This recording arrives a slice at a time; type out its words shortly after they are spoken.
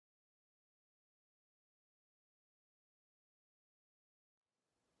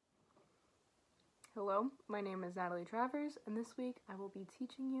Hello, my name is Natalie Travers, and this week I will be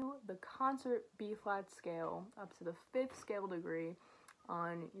teaching you the concert B-flat scale up to the 5th scale degree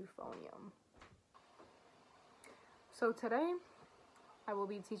on euphonium. So today I will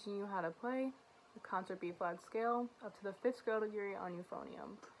be teaching you how to play the concert B-flat scale up to the 5th scale degree on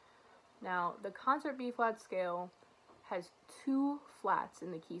euphonium. Now, the concert B-flat scale has 2 flats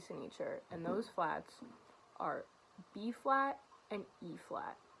in the key signature, and those flats are B-flat and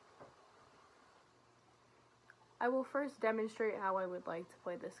E-flat. I will first demonstrate how I would like to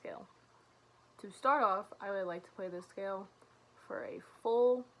play this scale. To start off, I would like to play this scale for a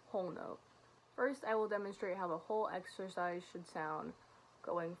full whole note. First, I will demonstrate how the whole exercise should sound,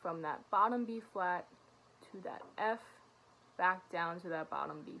 going from that bottom B flat to that F, back down to that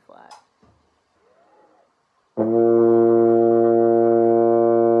bottom B flat.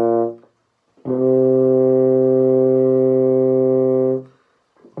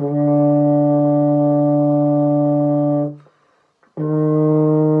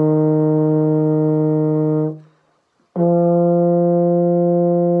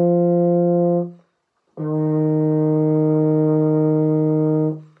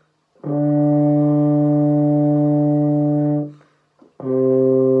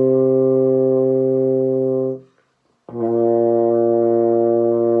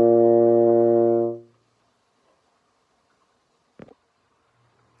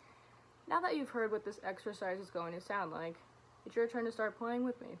 Now that you've heard what this exercise is going to sound like, it's your turn to start playing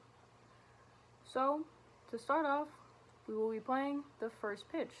with me. So, to start off, we will be playing the first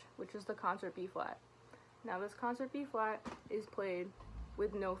pitch, which is the concert B flat. Now this concert B flat is played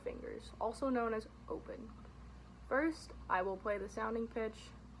with no fingers, also known as open. First, I will play the sounding pitch,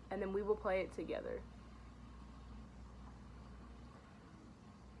 and then we will play it together.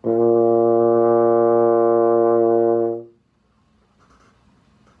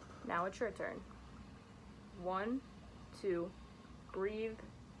 Now it's your turn. 1, 2, breathe.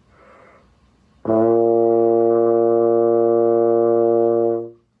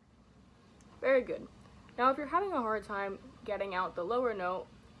 Very good. Now if you're having a hard time getting out the lower note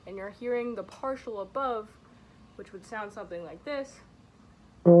and you're hearing the partial above, which would sound something like this,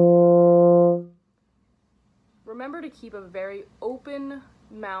 remember to keep a very open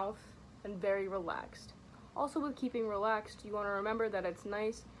mouth and very relaxed. Also, with keeping relaxed, you want to remember that it's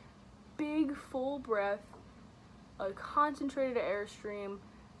nice, big, full breath, a concentrated airstream,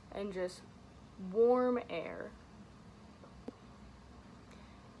 and just warm air.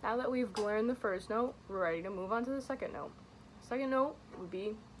 Now that we've learned the first note, we're ready to move on to the second note. Second note would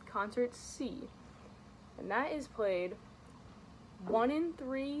be concert C, and that is played 1 in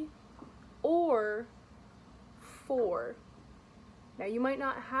 3 or 4. Now you might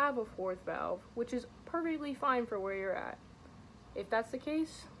not have a 4th valve, which is perfectly fine for where you're at. If that's the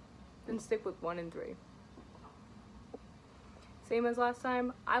case, then stick with 1 in 3. Same as last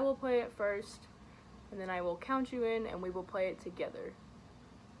time, I will play it first, and then I will count you in and we will play it together.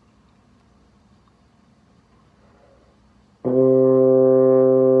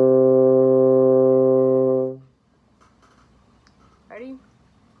 Ready?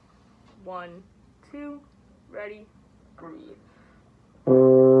 1, 2, ready, breathe.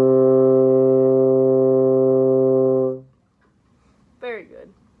 Very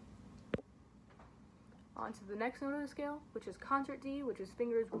good. On to the next note of the scale, which is concert D, which is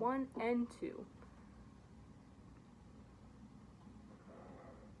fingers 1 and 2.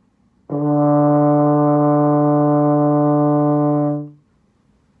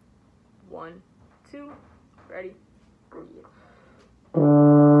 One, 2, ready, breathe.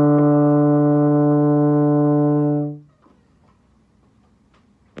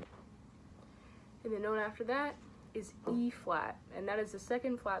 And the note after that is E flat, and that is the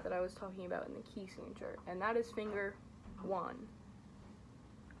second flat that I was talking about in the key signature, and that is finger 1.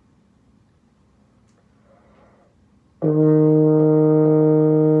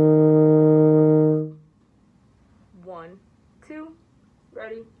 One, 2,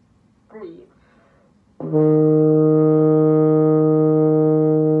 ready, breathe.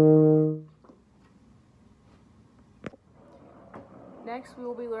 Next, we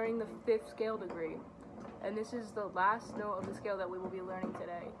will be learning the 5th scale degree, and this is the last note of the scale that we will be learning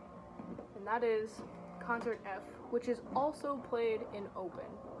today, and that is concert F, which is also played in open.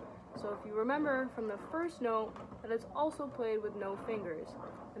 So if you remember from the first note, that it's also played with no fingers,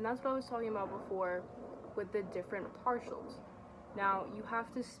 and that's what I was talking about before with the different partials. Now, you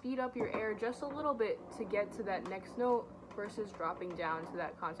have to speed up your air just a little bit to get to that next note versus dropping down to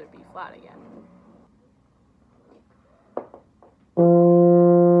that concert B flat again.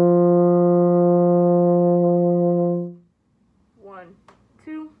 1,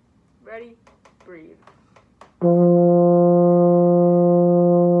 2, ready, breathe.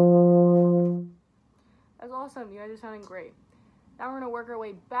 going to work our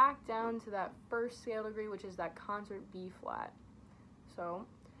way back down to that first scale degree, which is that concert B flat. So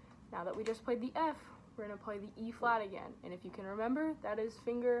now that we just played the F, we're going to play the E flat again. And if you can remember, that is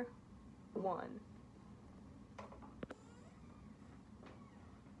finger 1.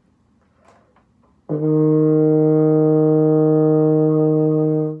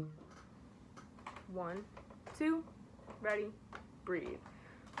 One, two, ready, breathe.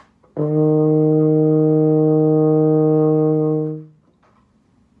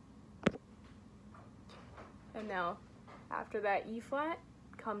 And now, after that E flat,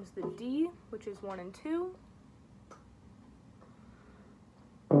 comes the D, which is 1 and 2.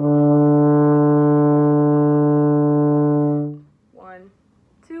 One,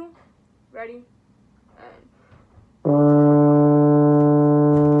 two, ready, and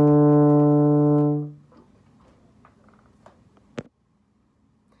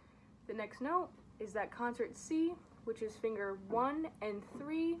the next note is that concert C, which is finger 1 and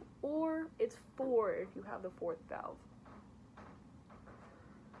 3, or it's 4 if you have the 4th valve.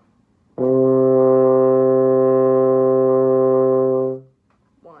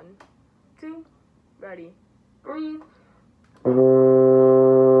 One, two, ready, breathe.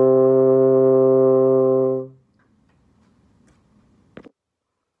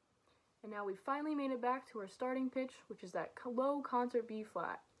 And now we finally made it back to our starting pitch, which is that low concert B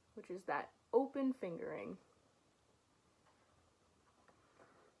flat, which is that open fingering.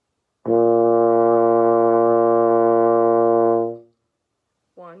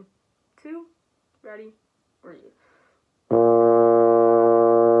 One, two, ready, breathe.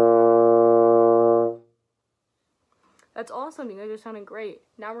 That's awesome, you guys are sounding great.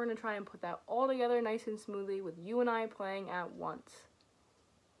 Now we're going to try and put that all together nice and smoothly with you and I playing at once.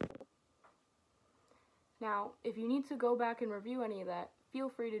 Now, if you need to go back and review any of that, feel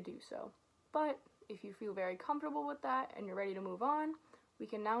free to do so. But if you feel very comfortable with that and you're ready to move on, we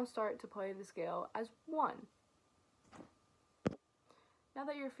can now start to play the scale as 1. Now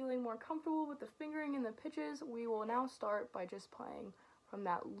that you're feeling more comfortable with the fingering and the pitches, we will now start by just playing from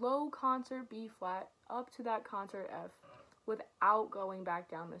that low concert B flat up to that concert F without going back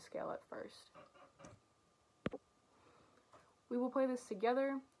down the scale at first. We will play this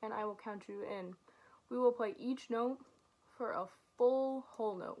together and I will count you in. We will play each note for a full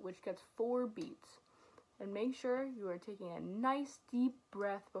whole note, which gets 4 beats. And make sure you are taking a nice deep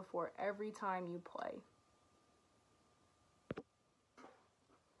breath before every time you play.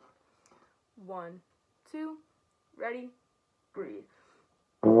 1, 2, ready, breathe.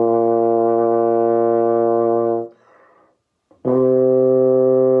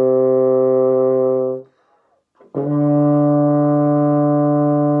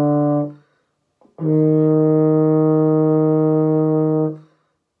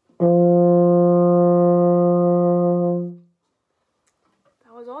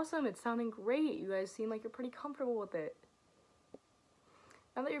 That was awesome. It's sounding great. You guys seem like you're pretty comfortable with it.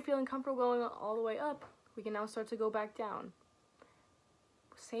 Now that you're feeling comfortable going all the way up, we can now start to go back down.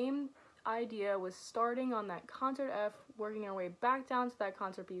 Same idea was starting on that concert F, working our way back down to that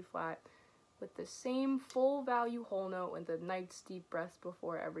concert B flat with the same full value whole note with a nice deep breath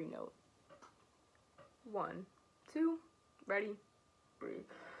before every note. 1, 2, ready, breathe.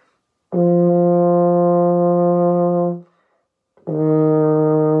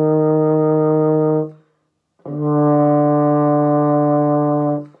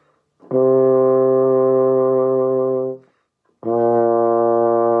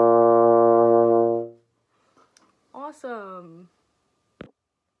 Awesome.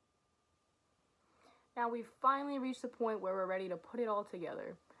 Now we've finally reached the point where we're ready to put it all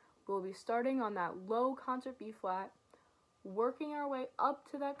together. We'll be starting on that low concert B flat, working our way up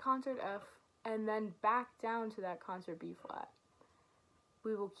to that concert F, and then back down to that concert B flat.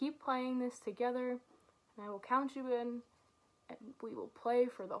 We will keep playing this together, and I will count you in, and we will play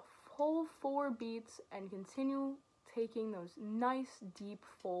for the whole 4 beats and continue taking those nice deep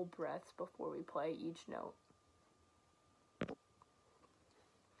full breaths before we play each note.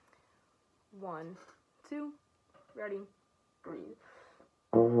 1, 2, ready, breathe.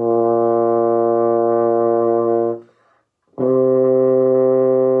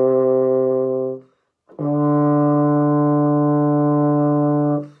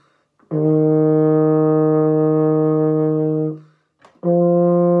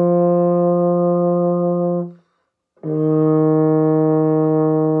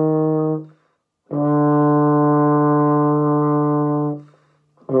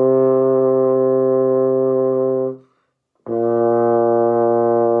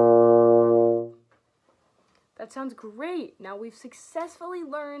 That sounds great! Now we've successfully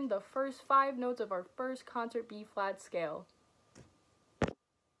learned the first 5 notes of our first concert B flat scale.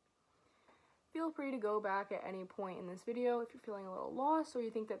 Feel free to go back at any point in this video if you're feeling a little lost or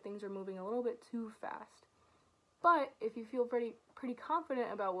you think that things are moving a little bit too fast. But if you feel pretty confident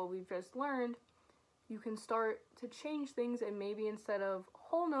about what we've just learned, you can start to change things, and maybe instead of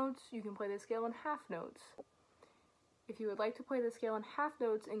whole notes, you can play the scale in half notes. If you would like to play the scale in half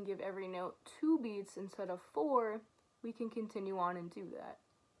notes and give every note 2 beats instead of 4, we can continue on and do that.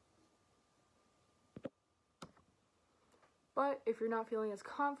 But if you're not feeling as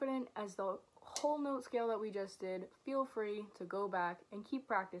confident as the whole note scale that we just did, feel free to go back and keep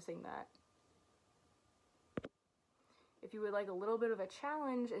practicing that. If you would like a little bit of a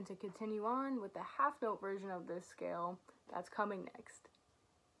challenge and to continue on with the half note version of this scale, that's coming next.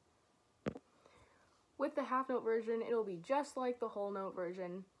 With the half note version, it'll be just like the whole note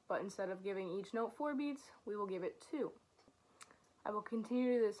version, but instead of giving each note 4 beats, we will give it 2. I will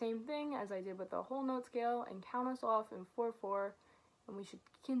continue to do the same thing as I did with the whole note scale and count us off in 4/4, and we should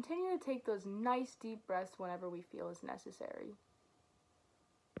continue to take those nice deep breaths whenever we feel is necessary.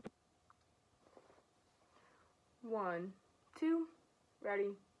 1, 2,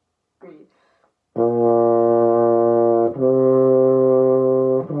 ready, breathe.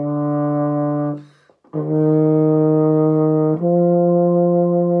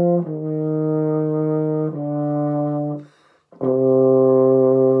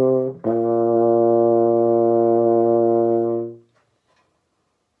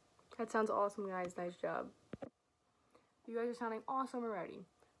 That sounds awesome, guys. Nice job. You guys are sounding awesome already.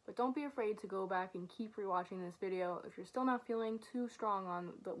 But don't be afraid to go back and keep rewatching this video if you're still not feeling too strong on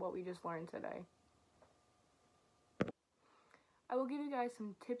what we just learned today. I will give you guys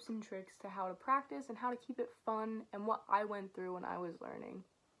some tips and tricks to how to practice and how to keep it fun and what I went through when I was learning.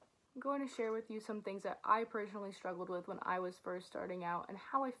 I'm going to share with you some things that I personally struggled with when I was first starting out and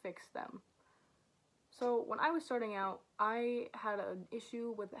how I fixed them. So when I was starting out, I had an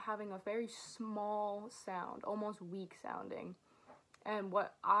issue with having a very small sound, almost weak sounding. And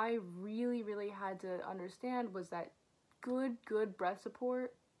what I really had to understand was that good breath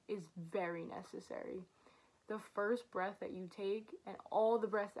support is very necessary. The first breath that you take and all the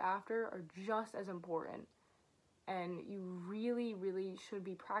breaths after are just as important. And you really should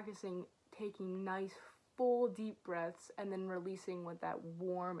be practicing taking nice, full, deep breaths and then releasing with that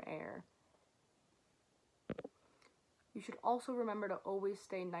warm air. You should also remember to always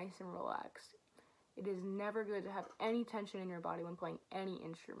stay nice and relaxed. It is never good to have any tension in your body when playing any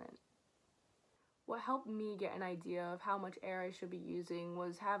instrument. What helped me get an idea of how much air I should be using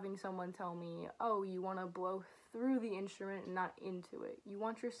was having someone tell me, oh, you want to blow through the instrument and not into it. You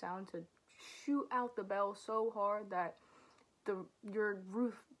want your sound to shoot out the bell so hard that your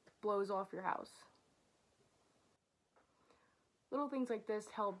roof blows off your house. Little things like this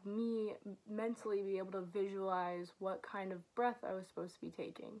helped me mentally be able to visualize what kind of breath I was supposed to be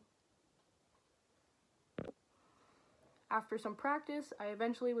taking. After some practice, I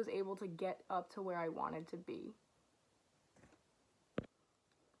eventually was able to get up to where I wanted to be.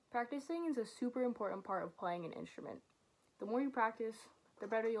 Practicing is a super important part of playing an instrument. The more you practice, the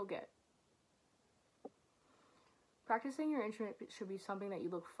better you'll get. Practicing your instrument should be something that you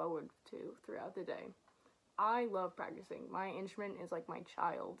look forward to throughout the day. I love practicing. My instrument is like my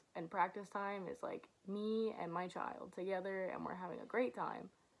child, and practice time is like me and my child together, and we're having a great time.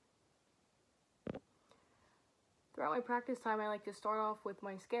 Throughout my practice time, I like to start off with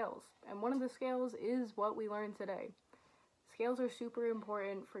my scales, and one of the scales is what we learned today. Scales are super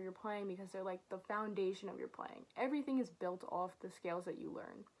important for your playing because they're like the foundation of your playing. Everything is built off the scales that you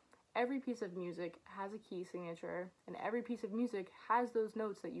learn. Every piece of music has a key signature, and every piece of music has those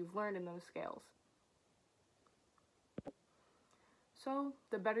notes that you've learned in those scales. So,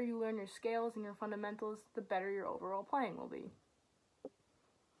 the better you learn your scales and your fundamentals, the better your overall playing will be.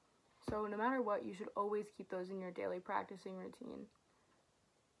 So, no matter what, you should always keep those in your daily practicing routine.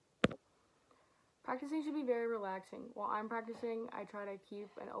 Practicing should be very relaxing. While I'm practicing, I try to keep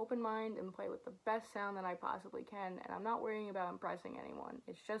an open mind and play with the best sound that I possibly can, and I'm not worrying about impressing anyone.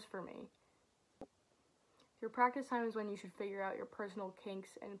 It's just for me. Your practice time is when you should figure out your personal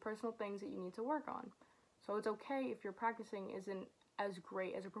kinks and personal things that you need to work on. So it's okay if your practicing isn't as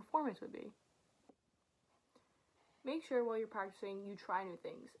great as a performance would be. Make sure while you're practicing you try new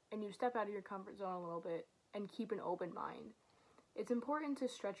things and you step out of your comfort zone a little bit and keep an open mind. It's important to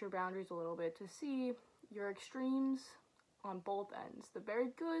stretch your boundaries a little bit to see your extremes on both ends, the very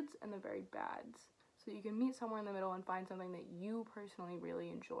goods and the very bads, so you can meet somewhere in the middle and find something that you personally really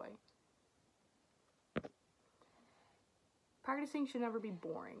enjoy. Practicing should never be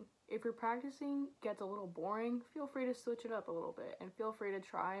boring. If your practicing gets a little boring, feel free to switch it up a little bit and feel free to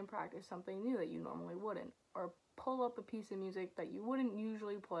try and practice something new that you normally wouldn't, or pull up a piece of music that you wouldn't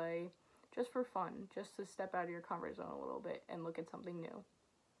usually play just for fun, just to step out of your comfort zone a little bit and look at something new.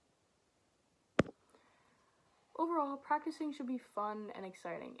 Overall, practicing should be fun and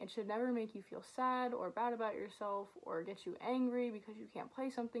exciting. It should never make you feel sad or bad about yourself or get you angry because you can't play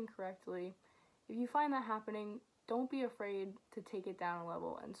something correctly. If you find that happening, don't be afraid to take it down a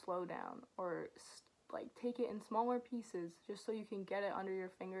level and slow down, or take it in smaller pieces just so you can get it under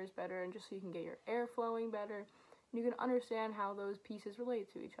your fingers better and just so you can get your air flowing better and you can understand how those pieces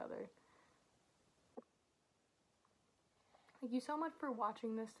relate to each other. Thank you so much for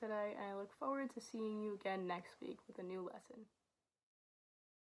watching this today, and I look forward to seeing you again next week with a new lesson.